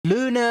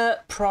Lunar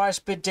price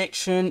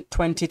prediction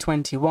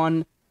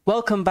 2021.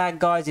 Welcome back,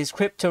 guys. It's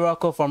Crypto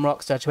Rocko from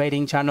Rockstar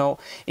Trading Channel.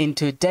 In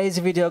today's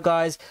video,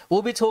 guys,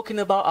 we'll be talking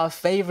about our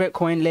favorite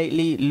coin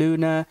lately,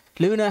 Lunar.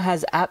 Lunar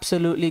has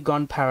absolutely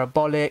gone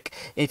parabolic.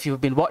 If you've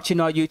been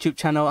watching our YouTube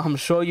channel, I'm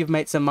sure you've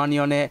made some money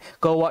on it.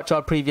 Go watch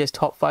our previous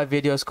top 5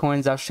 videos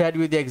coins. I've shared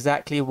with you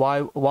exactly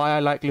why I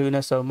like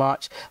Lunar so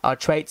much, our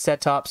trade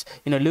setups.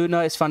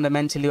 Lunar is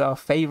fundamentally our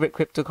favorite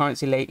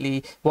cryptocurrency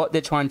lately. What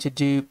they're trying to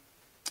do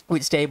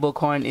with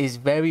stablecoin is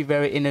very,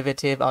 very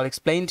innovative. I'll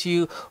explain to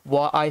you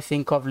what I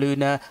think of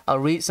Lunar. I'll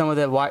read some of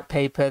their white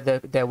paper,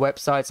 their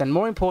websites, and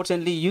more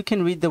importantly, you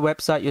can read the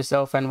website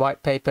yourself and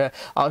white paper.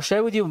 I'll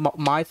share with you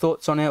my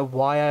thoughts on it,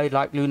 why I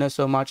like Lunar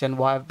so much and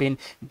why I've been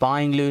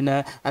buying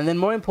Lunar. And then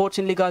more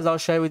importantly, guys, I'll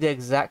share with you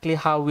exactly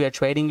how we are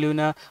trading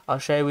Lunar. I'll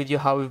share with you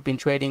how we've been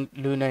trading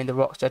Lunar in the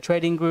Rockstar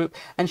Trading Group,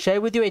 and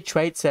share with you a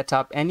trade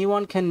setup.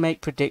 Anyone can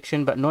make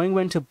prediction, but knowing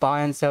when to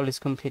buy and sell is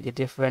completely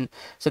different.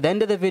 So at the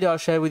end of the video, I'll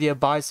share with you a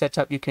buy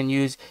setup you can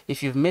use.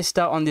 If you've missed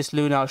out on this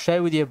Lunar, I'll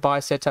share with you a buy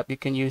setup you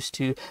can use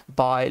to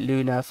buy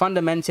Lunar.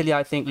 Fundamentally,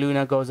 I think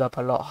Lunar goes up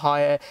a lot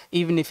higher.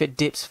 Even if it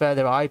dips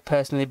further, I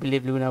personally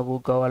believe Lunar will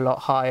go a lot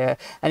higher.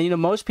 And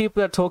most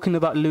people are talking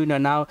about Lunar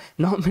now.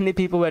 Not many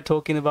people were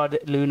talking about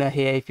Lunar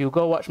here. If you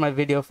go watch my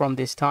video from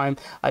this time,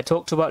 I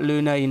talked about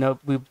Lunar.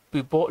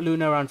 We bought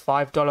Lunar around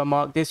 $5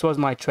 mark. This was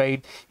my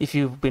trade. If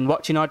you've been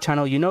watching our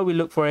channel, we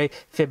look for a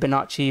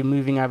Fibonacci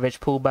moving average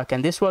pullback,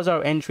 and this was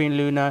our entry in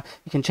Lunar.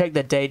 You can check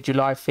the date,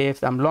 July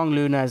 5th. I'm long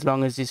Lunar as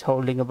long as it's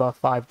holding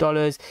above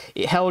 $5.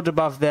 It held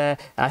above there.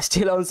 I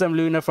still own some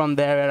Lunar from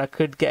there, and I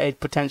could get a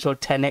potential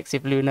 10x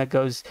if Lunar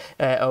goes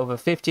over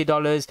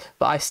 $50,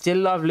 but I still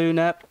love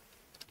Lunar.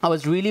 I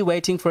was really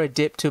waiting for a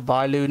dip to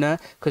buy Lunar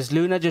because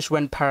Lunar just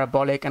went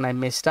parabolic and I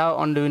missed out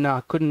on Lunar.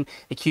 I couldn't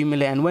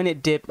accumulate, and when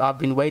it dipped, I've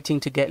been waiting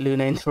to get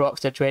Lunar into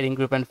Rockstar Trading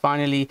Group, and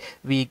finally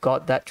we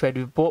got that trade.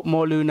 We bought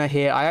more Lunar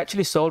here. I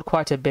actually sold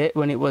quite a bit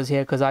when it was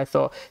here because I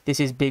thought this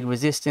is big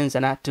resistance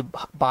and I had to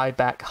buy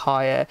back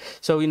higher.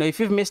 So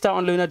if you've missed out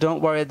on Lunar, don't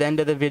worry. At the end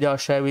of the video, I'll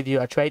share with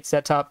you a trade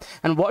setup,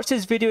 and watch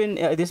this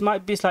video. This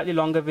might be a slightly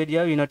longer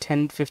video,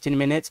 10-15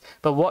 minutes,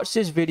 but watch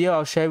this video.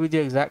 I'll share with you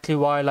exactly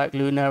why I like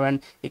Lunar,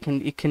 and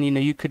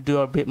you could do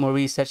a bit more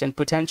research and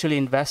potentially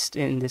invest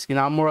in this.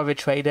 I'm more of a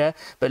trader,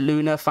 but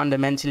Lunar,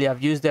 fundamentally,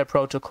 I've used their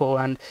protocol,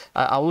 and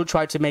I will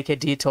try to make a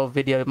detailed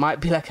video. It might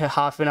be like a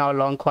half an hour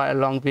long, quite a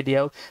long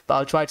video, but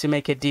I'll try to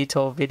make a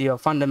detailed video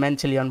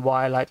fundamentally on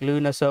why I like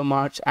Lunar so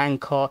much.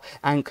 Anchor,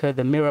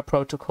 the mirror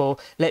protocol.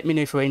 Let me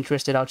know if you're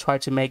interested. I'll try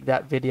to make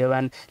that video.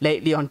 And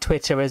lately on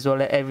Twitter as well,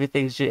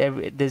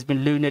 there's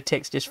been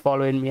lunatics just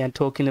following me and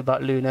talking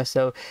about Lunar,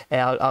 so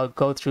I'll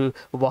go through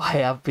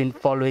why I've been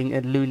following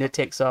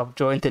lunatics. So I've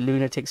joined the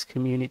lunatics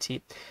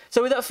community.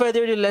 So without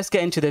further ado, let's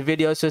get into the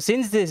video. So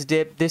since this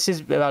dip,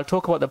 I'll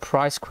talk about the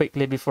price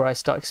quickly before I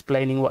start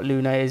explaining what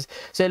Lunar is.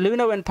 So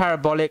Lunar went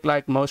parabolic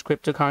like most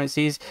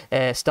cryptocurrencies.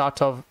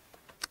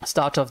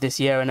 Start of this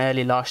year and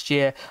early last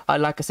year.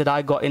 Like I said,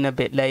 I got in a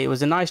bit late. It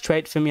was a nice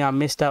trade for me. I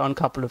missed out on a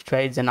couple of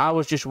trades, and I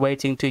was just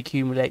waiting to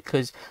accumulate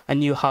because I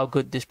knew how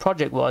good this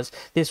project was.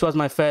 This was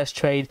my first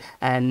trade,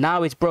 and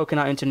now it's broken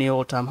out into new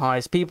all-time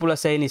highs. People are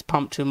saying it's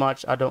pumped too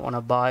much. I don't want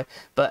to buy,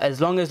 but as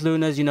long as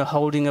Lunar's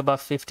holding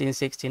above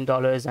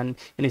 $15-16 and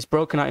it's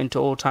broken out into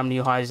all-time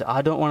new highs,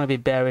 I don't want to be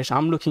bearish.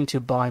 I'm looking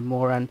to buy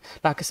more, and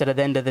like I said, at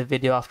the end of the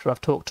video, after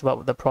I've talked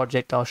about the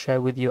project, I'll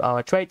share with you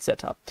our trade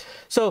setup.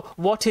 So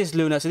what is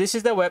Lunar? So this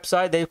is their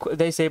website.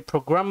 They say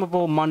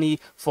programmable money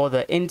for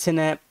the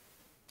internet.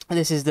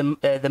 This is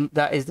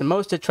that is the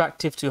most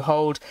attractive to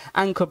hold.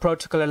 Anchor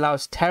protocol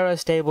allows Terra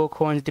stable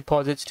coins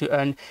deposits to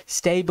earn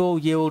stable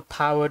yield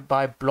powered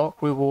by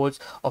block rewards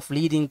of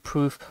leading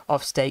proof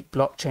of stake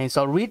blockchain.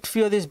 So I'll read a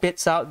few of these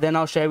bits out, then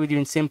I'll share with you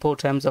in simple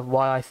terms of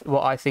what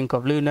I think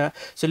of Lunar.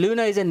 So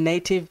Lunar is a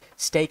native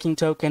staking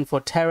token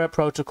for Terra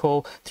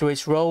protocol through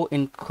its role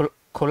in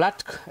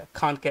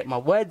can't get my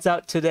words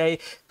out today,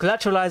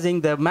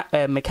 collateralizing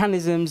the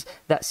mechanisms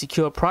that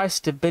secure price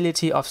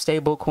stability of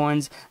stable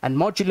coins and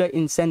modular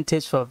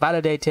incentives for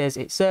validators.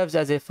 It serves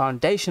as a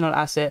foundational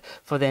asset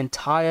for the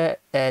entire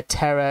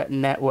Terra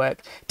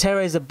network.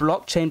 Terra is a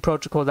blockchain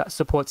protocol that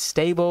supports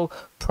stable,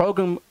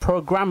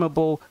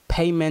 programmable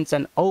payments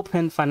and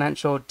open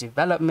financial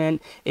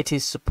development. It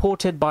is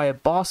supported by a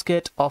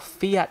basket of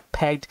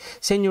fiat-pegged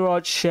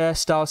seigniorage share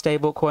style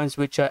stablecoins,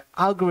 which are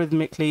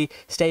algorithmically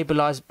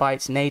stabilized by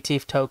its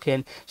native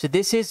token. So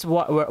this is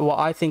what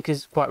I think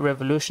is quite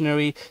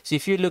revolutionary. So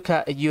if you look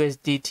at a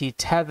USDT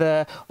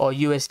Tether or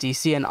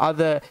USDC and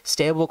other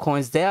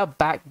stablecoins, they are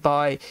backed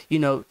by,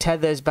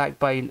 Tether is backed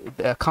by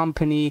a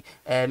company.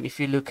 If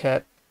you look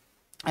at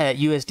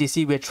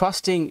USDC, we're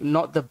trusting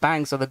not the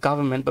banks or the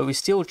government, but we're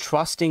still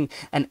trusting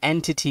an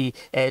entity,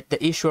 the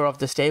issuer of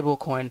the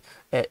stablecoin.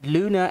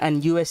 Lunar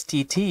and UST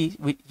is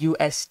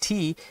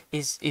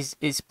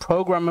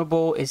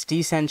programmable, it's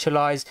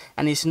decentralized,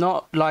 and it's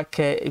not like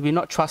we're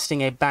not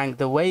trusting a bank.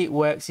 The way it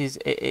works is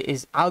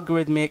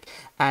algorithmic,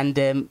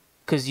 and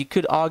because you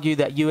could argue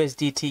that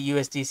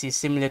USDC is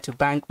similar to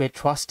bank. We're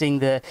trusting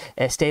the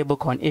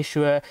stablecoin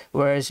issuer,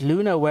 whereas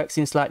Luna works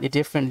in slightly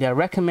differently. I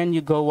recommend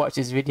you go watch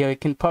this video.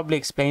 It can probably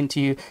explain to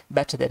you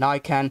better than I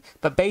can.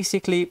 But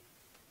basically,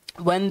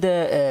 when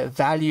the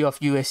value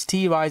of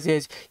UST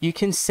rises, you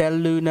can sell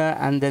Luna,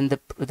 and then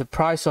the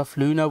price of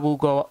Luna will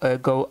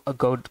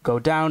go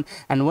down.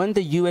 And when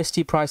the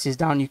UST price is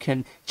down, you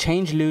can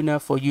change Luna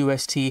for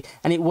UST,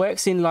 and it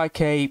works in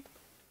like a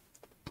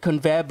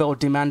conveyor belt,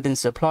 demand and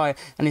supply,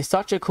 and it's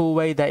such a cool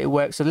way that it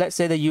works. So let's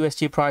say the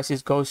USD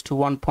prices goes to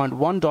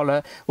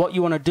 $1.1. What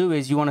you want to do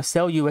is you want to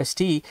sell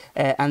USD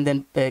and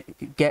then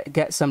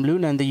get some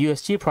Luna, and the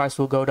USD price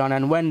will go down.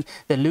 And when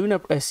the Luna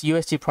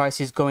USD price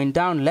is going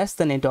down less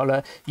than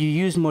 $1, you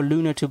use more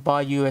Luna to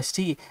buy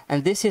USD.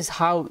 And this is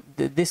how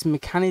this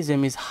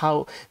mechanism is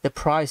how the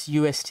price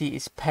USD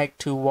is pegged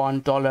to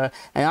 $1.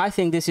 And I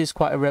think this is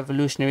quite a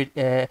revolutionary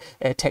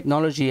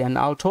technology, and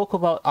I'll talk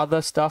about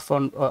other stuff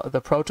on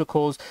the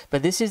protocols.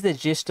 But this is the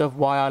gist of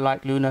why I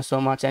like Luna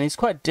so much, and it's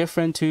quite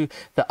different to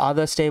the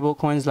other stable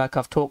coins like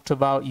I've talked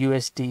about,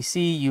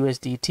 USDC,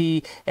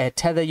 USDT,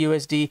 Tether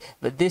USD.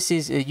 But this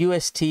is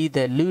UST,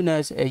 the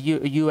Luna's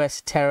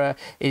US Terra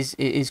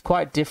is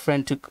quite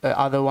different to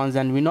other ones,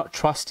 and we're not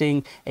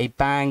trusting a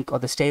bank or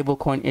the stable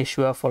coin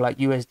issuer for like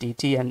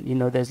USDT. And you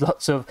know, there's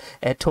lots of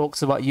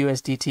talks about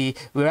USDT.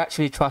 We're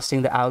actually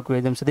trusting the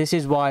algorithm. So this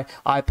is why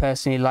I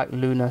personally like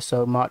Luna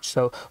so much.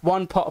 So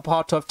one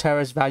part of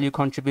Terra's value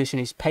contribution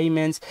is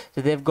payments.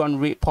 So they've gone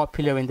really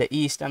popular in the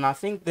East, and I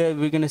think that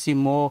we're going to see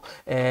more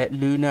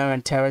Luna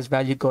and Terra's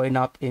value going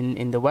up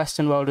in the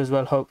Western world as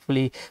well,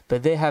 hopefully.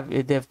 But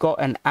they've got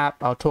an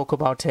app, I'll talk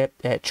about it,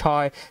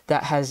 Chai,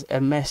 that has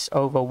amassed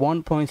over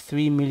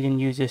 1.3 million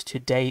users to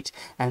date,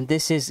 and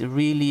this has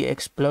really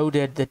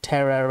exploded the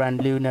Terra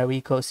and Luna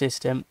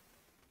ecosystem.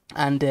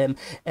 And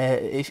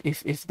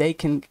if they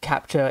can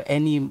capture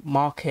any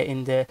market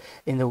in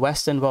the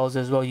Western world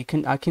as well,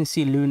 I can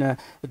see Luna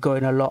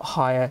going a lot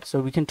higher.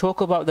 So we can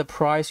talk about the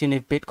price. You know,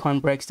 if Bitcoin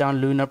breaks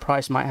down, Luna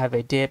price might have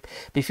a dip.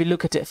 But if you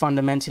look at it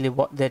fundamentally,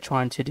 what they're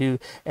trying to do,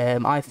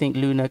 I think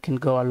Luna can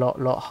go a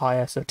lot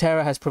higher. So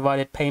Terra has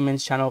provided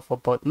payments channel for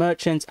both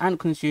merchants and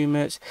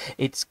consumers.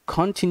 It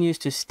continues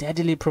to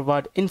steadily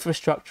provide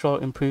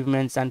infrastructural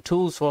improvements and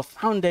tools for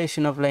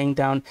foundation of laying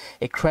down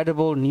a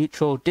credible,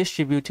 neutral,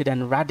 distributed,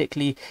 and radically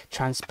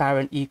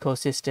transparent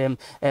ecosystem.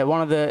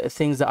 One of the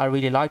things that I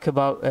really like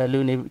about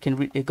Luna, you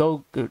can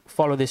go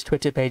follow this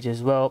Twitter page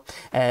as well.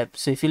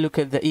 So if you look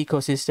at the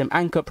ecosystem,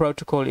 Anchor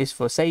protocol is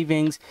for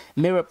savings,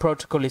 Mirror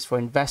protocol is for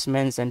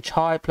investments, and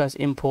Chai plus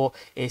import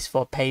is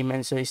for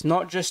payments. So it's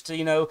not just,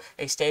 you know,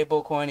 a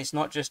stable coin. It's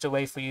not just a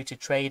way for you to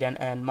trade and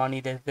earn money.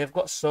 They've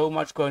got so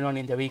much going on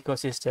in their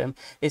ecosystem.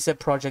 It's a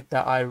project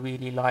that I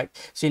really like.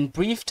 So in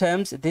brief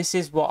terms, this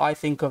is what I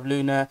think of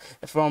Luna.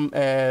 From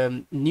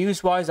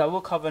news wise, I will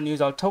cover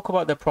news. I'll talk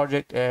about the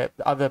project,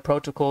 other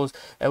protocols.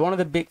 One of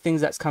the big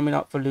things that's coming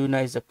up for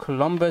Luna is the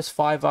Columbus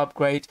 5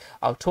 upgrade.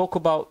 I'll talk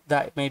about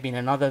that maybe in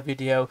another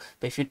video.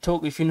 But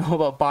if you know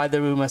about buy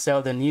the rumor,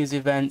 sell the news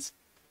events,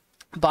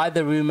 buy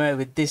the rumor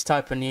with this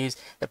type of news,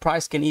 the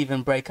price can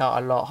even break out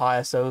a lot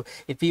higher. So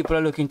if people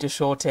are looking to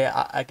short it,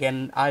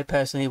 again, I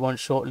personally want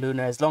short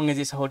Luna as long as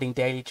it's holding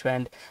daily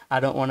trend.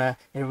 I don't want to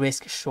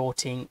risk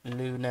shorting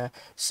Luna.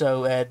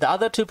 So the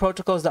other two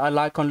protocols that I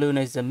like on Luna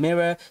is the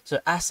Mirror,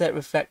 so asset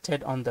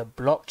reflected on the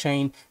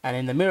blockchain, and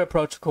in the Mirror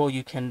protocol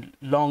you can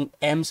long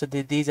M, so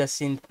these are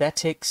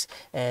synthetics.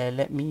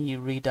 Let me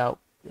read out.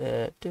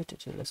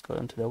 Let's go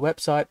onto the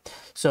website.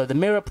 So the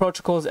Mirror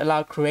protocols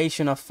allow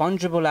creation of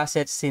fungible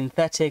assets,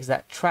 synthetics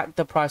that track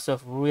the price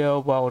of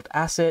real world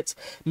assets.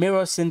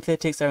 Mirror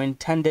synthetics are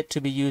intended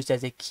to be used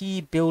as a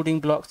key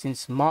building blocks in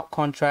smart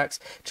contracts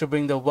to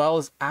bring the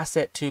world's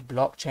asset to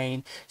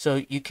blockchain.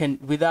 So you can,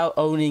 without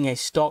owning a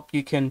stock,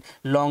 you can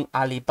long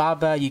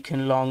Alibaba, you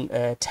can long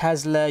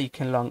Tesla, you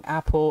can long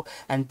Apple.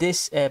 And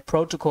this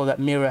protocol that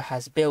Mirror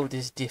has built,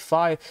 this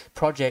DeFi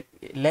project,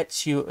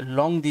 lets you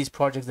long these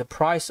projects. The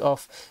price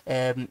of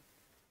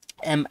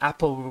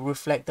Apple will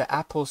reflect the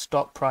Apple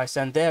stock price,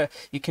 and there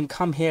you can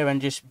come here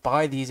and just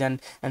buy these. And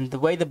the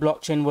way the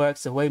blockchain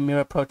works, the way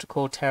Mirror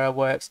protocol Terra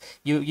works,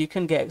 you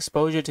can get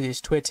exposure to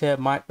this Twitter,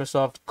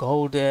 Microsoft,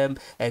 Gold, Bitcoin,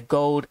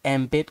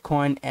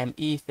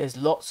 ETH. There's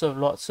lots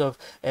of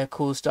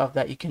cool stuff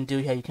that you can do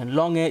here. You can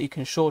long it, you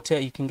can short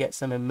it, you can get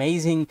some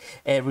amazing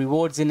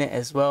rewards in it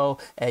as well.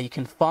 You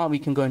can farm, you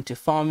can go into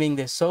farming.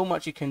 There's so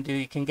much you can do.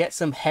 You can get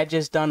some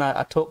hedges done.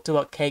 I talked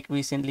about Cake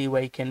recently,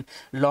 where you can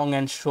long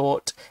and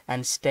short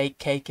and stake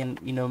Cake and,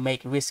 you know,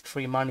 make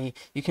risk-free money.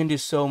 You can do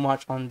so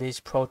much on these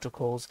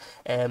protocols.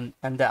 And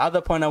the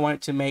other point I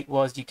wanted to make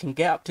was you can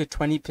get up to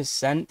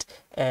 20%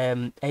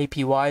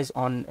 APYs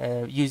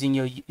on using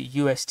your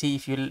UST.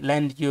 If you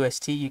lend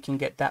UST, you can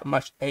get that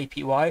much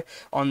APY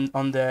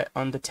on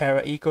the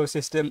Terra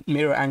ecosystem,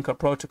 Mirror Anchor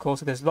protocol.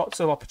 So there's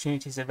lots of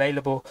opportunities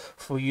available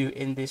for you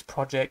in this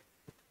project.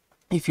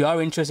 if you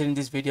are interested in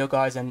this video,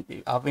 guys,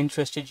 and I've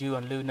interested you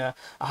on Luna,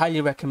 I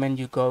highly recommend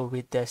you go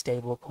with the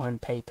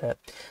stablecoin paper.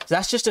 So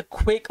that's just a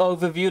quick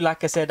overview.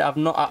 Like I said,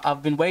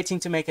 I've been waiting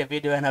to make a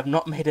video and I've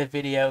not made a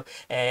video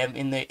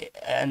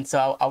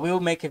so I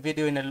will make a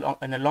video in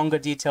a longer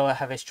detail. I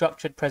have a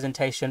structured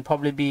presentation,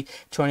 probably be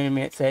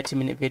 20-minute,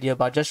 30-minute video,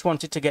 but I just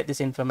wanted to get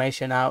this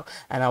information out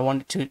and I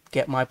wanted to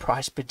get my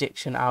price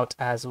prediction out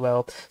as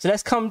well. So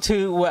let's come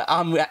to what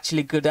I'm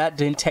actually good at,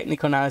 doing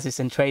technical analysis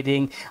and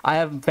trading. I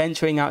am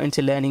venturing out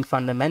into learning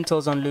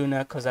fundamentals on Luna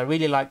because I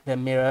really like the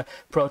mirror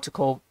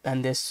protocol,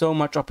 and there's so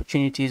much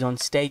opportunities on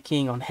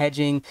staking, on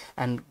hedging,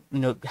 and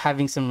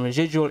having some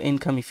residual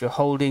income if you're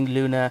holding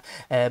Luna.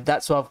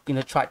 That's why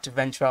I've tried to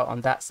venture out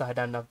on that side,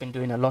 and I've been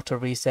doing a lot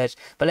of research.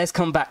 But let's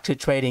come back to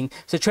trading.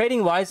 So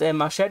trading wise,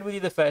 I shared with you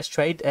the first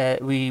trade.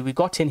 We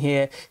got in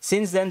here.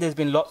 Since then there's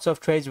been lots of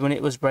trades. When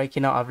it was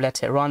breaking out, I've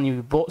let it run.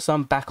 We bought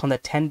some back on the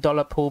 $10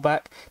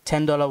 pullback.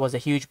 $10 was a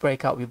huge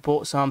breakout. We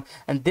bought some,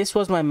 and this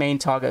was my main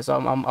target. So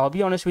I'll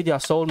be honest with you, I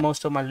sold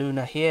most of my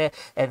Luna here,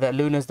 the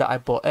Lunas that I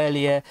bought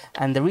earlier,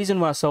 and the reason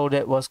why I sold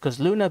it was because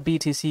Luna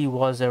BTC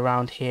was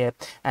around here,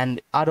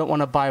 and I don't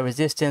want to buy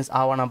resistance,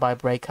 I want to buy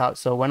breakout.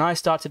 So when I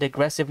started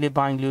aggressively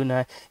buying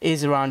Luna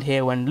is around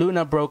here. When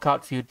Luna broke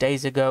out a few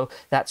days ago,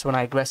 that's when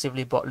I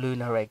aggressively bought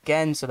Luna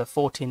again, so the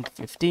 14th,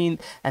 15th,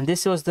 and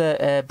this was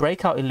the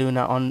breakout in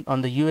Luna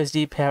on the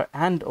USD pair,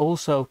 and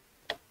also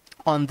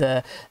on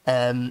the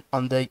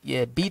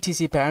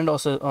BTC pair, and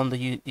also on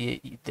the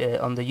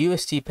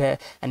USD pair,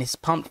 and it's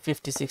pumped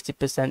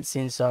 50-60%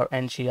 since our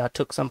entry. I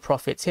took some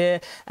profits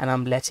here and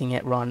I'm letting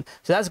it run.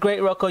 So that's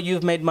great, Rocko.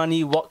 You've made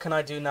money. What can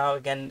I do now?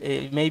 Again,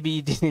 maybe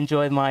you didn't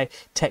enjoy my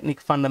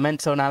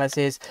fundamental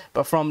analysis,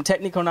 but from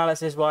technical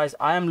analysis wise,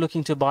 I am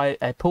looking to buy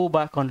a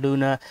pullback on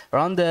Luna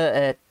around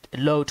the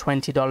low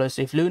 $20.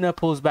 So if Luna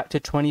pulls back to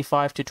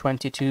 25 to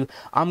 22,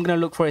 I'm going to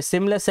look for a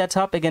similar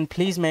setup. Again,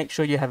 please make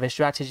sure you have a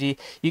strategy.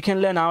 You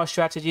can learn our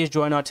strategies,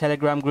 join our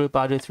Telegram group.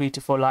 I do 3 to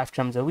 4 live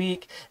streams a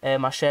week.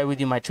 I share with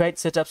you my trade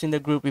setups in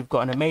the group. We've got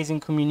an amazing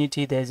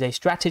community. There's a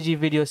strategy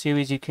video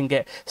series you can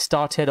get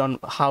started on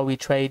how we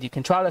trade. You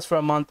can trial us for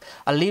a month.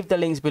 I'll leave the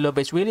links below,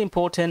 but it's really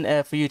important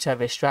for you to have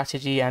a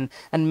strategy and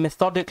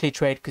methodically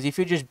trade, because if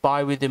you just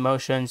buy with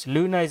emotions,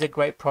 Luna is a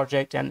great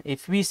project, and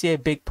if we see a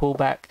big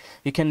pullback,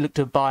 you can look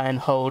to buy and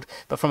hold.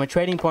 But from a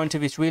trading point of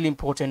view, it's really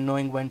important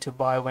knowing when to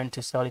buy, when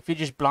to sell. If you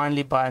just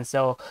blindly buy and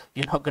sell,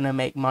 you're not going to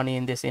make money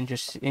in this in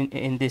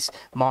this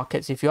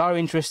market. So if you are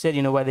interested,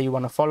 whether you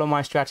want to follow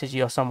my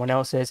strategy or someone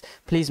else's,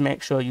 please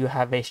make sure you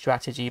have a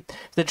strategy.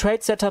 The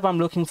trade setup I'm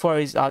looking for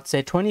is, I'd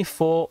say,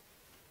 24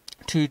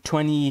 to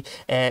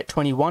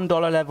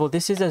 $21 level.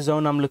 This is a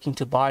zone I'm looking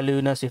to buy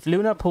Luna. So if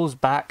Luna pulls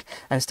back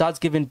and starts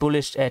giving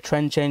bullish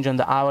trend change on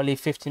the hourly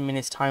 15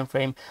 minutes time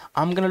frame,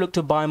 I'm going to look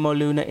to buy more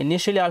Luna.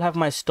 Initially I'll have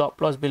my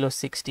stop loss below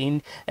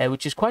 16,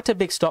 which is quite a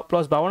big stop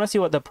loss, but I want to see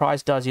what the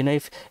price does.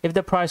 If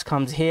the price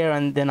comes here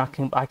and then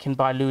I can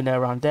buy Luna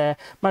around there,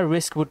 my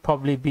risk would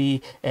probably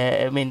be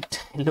it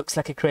looks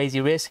like a crazy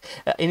risk.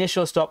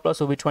 Initial stop loss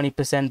will be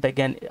 20%, but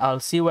again, I'll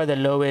see where the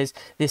low is.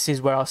 This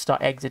is where I'll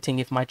start exiting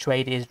if my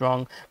trade is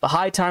wrong. But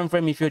high time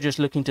frame, if you're just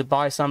looking to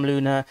buy some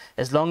Luna,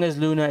 as long as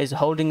Luna is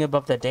holding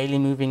above the daily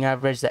moving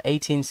average, the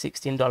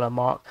 $16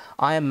 mark,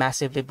 I am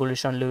massively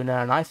bullish on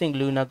Luna, and I think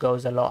Luna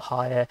goes a lot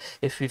higher.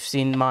 If we've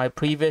seen my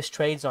previous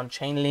trades on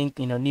Chainlink,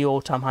 new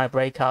all-time high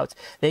breakouts,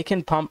 they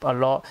can pump a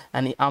lot,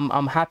 and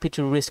I'm happy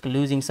to risk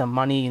losing some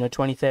money,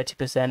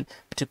 20-30%,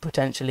 to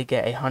potentially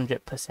get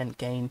 100%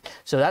 gain.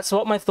 So that's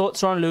what my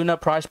thoughts are on Luna.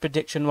 Price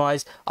prediction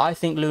wise, I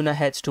think Luna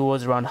heads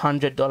towards around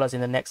 $100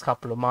 in the next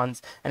couple of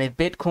months, and if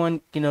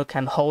Bitcoin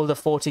can hold the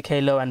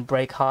 40k low and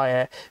break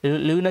higher,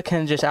 Luna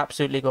can just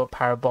absolutely go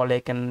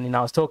parabolic. And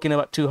I was talking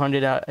about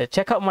 200.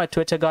 Check out my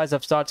Twitter, guys.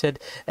 I've started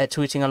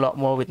tweeting a lot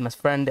more with my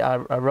friend. I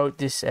wrote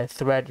this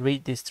thread,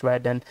 read this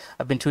thread, and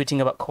I've been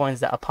tweeting about coins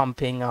that are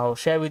pumping. I'll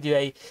share with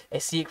you a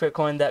secret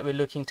coin that we're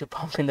looking to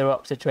pump in the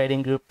Rocko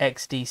trading group,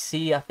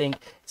 XDC. I think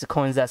it's a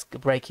coin that's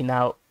breaking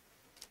out.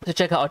 So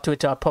check out our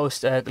Twitter. I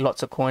post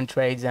lots of coin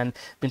trades, and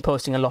been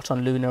posting a lot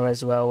on Luna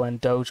as well,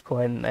 and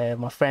Dogecoin.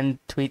 My friend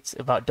tweets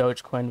about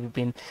Dogecoin. We've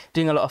been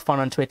doing a lot of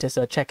fun on Twitter,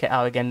 so check it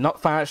out. Again, not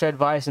financial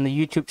advice. In the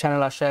YouTube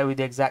channel, I'll share with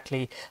you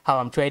exactly how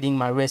I'm trading.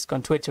 My risk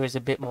on Twitter is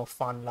a bit more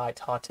fun,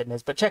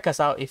 light-heartedness. But check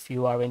us out if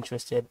you are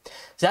interested.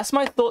 So that's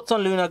my thoughts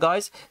on Luna,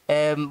 guys.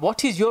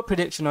 What is your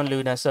prediction on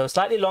Luna? So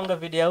slightly longer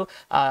video.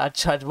 I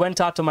went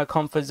out of my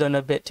comfort zone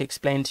a bit to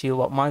explain to you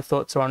what my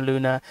thoughts are on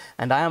Luna,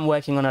 and I am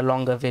working on a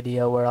longer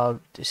video where I'll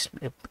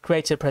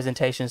create a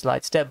presentation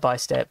slide step by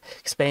step,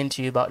 explain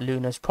to you about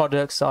Luna's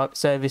products,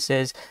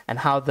 services, and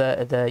how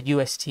the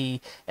UST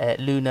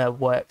Luna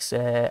works,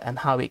 and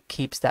how it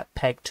keeps that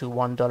peg to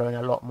 $1 in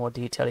a lot more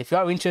detail. If you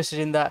are interested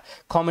in that,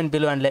 comment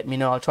below and let me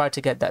know. I'll try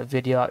to get that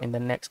video out in the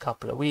next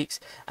couple of weeks.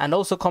 And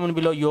also comment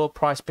below your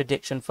price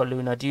prediction for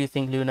Luna. Do you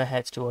think Luna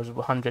heads towards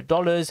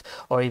 $100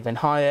 or even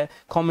higher?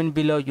 Comment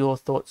below your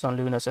thoughts on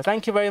Luna. So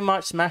thank you very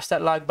much. Smash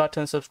that like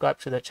button, subscribe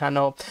to the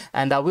channel,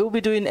 and I will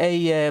be doing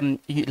a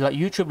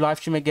YouTube YouTube live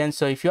stream again,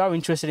 so if you are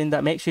interested in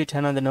that, make sure you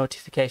turn on the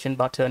notification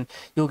button.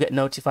 You'll get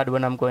notified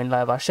when I'm going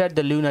live. I shared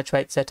the Luna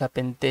trade setup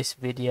in this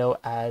video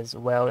as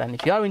well, and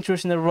if you are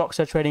interested in the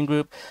Rockstar trading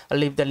group, I'll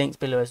leave the links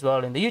below as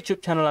well. In the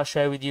YouTube channel, I'll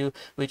share with you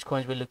which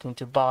coins we're looking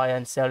to buy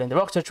and sell. In the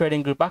Rockstar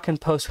trading group, I can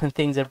post when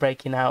things are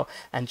breaking out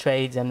and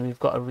trades, and we've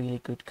got a really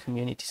good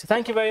community. So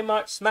thank you very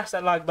much. Smash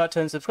that like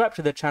button, subscribe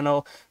to the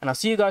channel, and I'll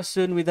see you guys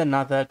soon with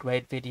another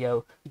great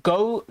video.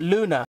 Go Luna!